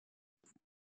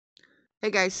Hey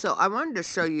guys, so I wanted to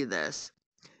show you this.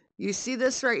 You see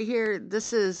this right here?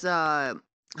 This is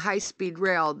high-speed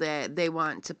rail that they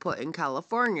want to put in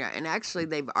California, and actually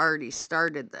they've already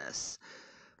started this.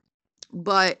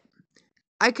 But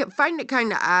I could find it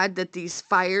kind of odd that these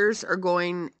fires are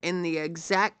going in the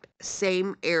exact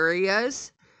same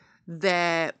areas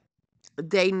that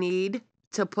they need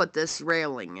to put this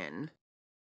railing in.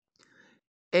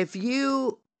 If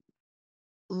you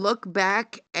look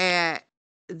back at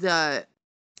the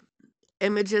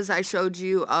images I showed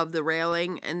you of the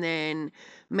railing and then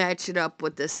match it up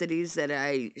with the cities that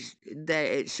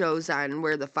it shows on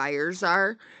where the fires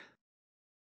are,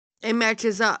 it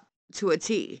matches up to a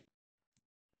T.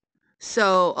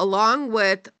 So along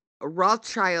with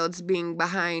Rothschilds being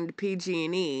behind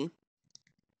PG&E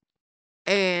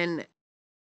and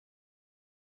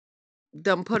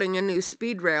them putting a new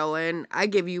speed rail in, I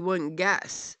give you one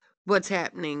guess what's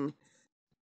happening.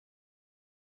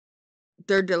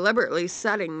 They're deliberately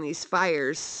setting these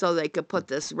fires so they could put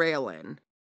this rail in.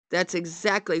 That's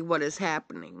exactly what is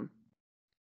happening.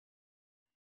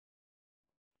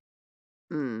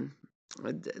 Mm.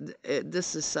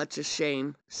 This is such a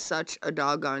shame. Such a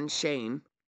doggone shame.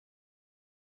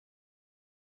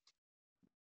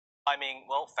 Climbing,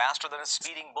 well, faster than a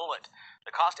speeding bullet. The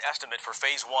cost estimate for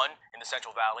Phase 1 in the Central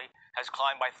Valley has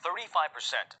climbed by 35%,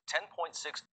 $10.6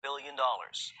 billion.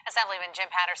 Assemblyman Jim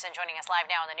Patterson joining us live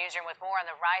now in the newsroom with more on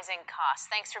the rising costs.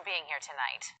 Thanks for being here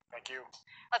tonight. Thank you.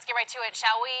 Let's get right to it,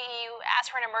 shall we? You asked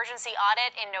for an emergency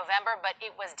audit in November, but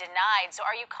it was denied. So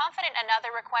are you confident another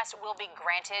request will be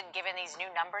granted given these new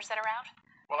numbers that are out?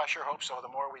 Well, I sure hope so. The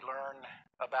more we learn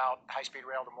about high-speed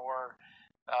rail, the more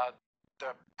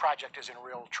the project is in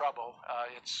real trouble.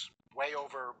 It's way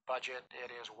over budget. It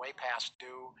is way past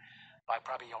due by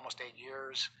probably almost 8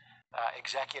 years.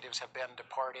 Executives have been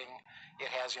departing. It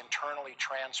has internally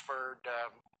transferred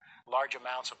large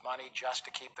amounts of money just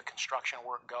to keep the construction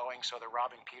work going. So they're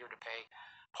robbing Peter to pay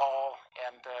Paul.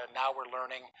 And now we're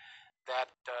learning that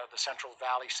the Central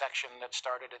Valley section that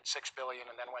started at $6 billion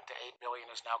and then went to $8 billion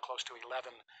is now close to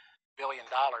 $11 billion.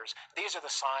 These are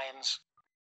the signs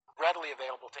readily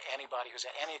available to anybody who's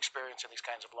had any experience in these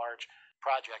kinds of large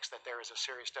projects that there is a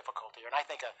serious difficulty. And I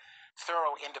think a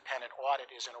thorough independent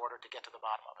audit is in order to get to the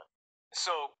bottom of it.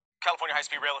 So, California high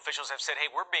speed rail officials have said,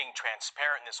 hey, we're being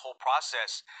transparent in this whole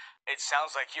process. It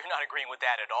sounds like you're not agreeing with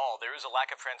that at all. There is a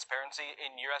lack of transparency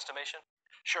in your estimation?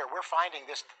 Sure, we're finding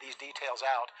these details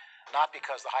out not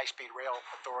because the high-speed rail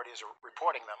authorities are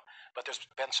reporting them, but there's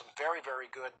been some very, very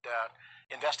good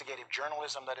investigative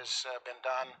journalism that has been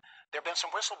done. There have been some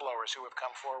whistleblowers who have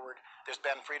come forward. There's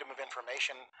been freedom of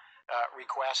information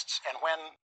requests, and when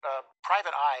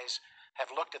private eyes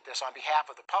have looked at this on behalf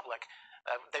of the public,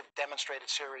 they've demonstrated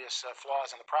serious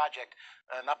flaws in the project.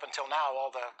 And up until now,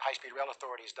 all the high-speed rail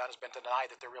authority has done has been to deny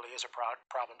that there really is a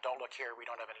problem. Don't look here, we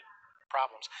don't have any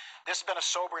problems. This has been a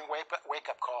sobering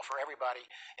wake-up call for everybody,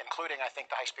 including, I think,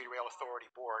 the High-Speed Rail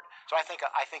Authority Board. So I think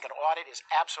an audit is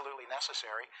absolutely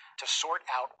necessary to sort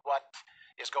out what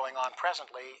is going on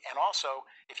presently. And also,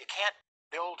 if you can't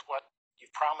build what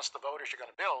you've promised the voters you're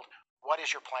going to build, what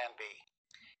is your plan B?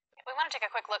 We want to take a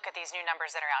quick look at these new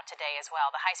numbers that are out today as well.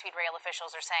 The high-speed rail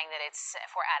officials are saying that it's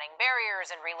for adding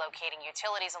barriers and relocating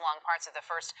utilities along parts of the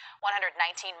first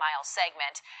 119-mile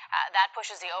segment. That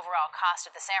pushes the overall cost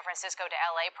of the San Francisco to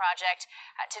LA project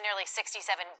to nearly $67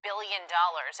 billion.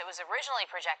 It was originally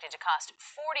projected to cost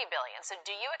 $40 billion. So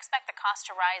do you expect the cost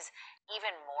to rise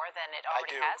even more than it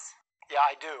already has? Yeah,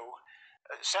 I do.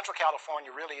 Central California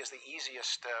really is the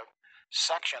easiest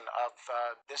section of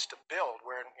this to build.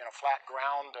 We're in flat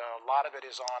ground. A lot of it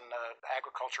is on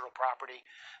agricultural property.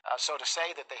 So to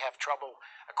say that they have trouble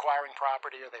acquiring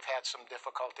property or they've had some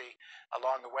difficulty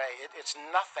along the way, it's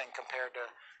nothing compared to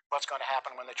what's going to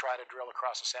happen when they try to drill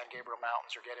across the San Gabriel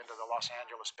Mountains or get into the Los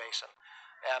Angeles Basin.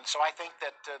 And so I think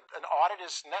that an audit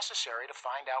is necessary to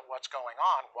find out what's going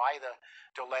on, why the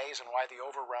delays and why the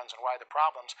overruns and why the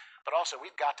problems. But also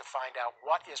we've got to find out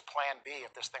what is plan B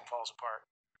if this thing falls apart.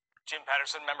 Jim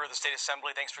Patterson, member of the State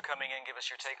Assembly, thanks for coming in. Give us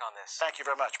your take on this. Thank you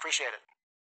very much. Appreciate it.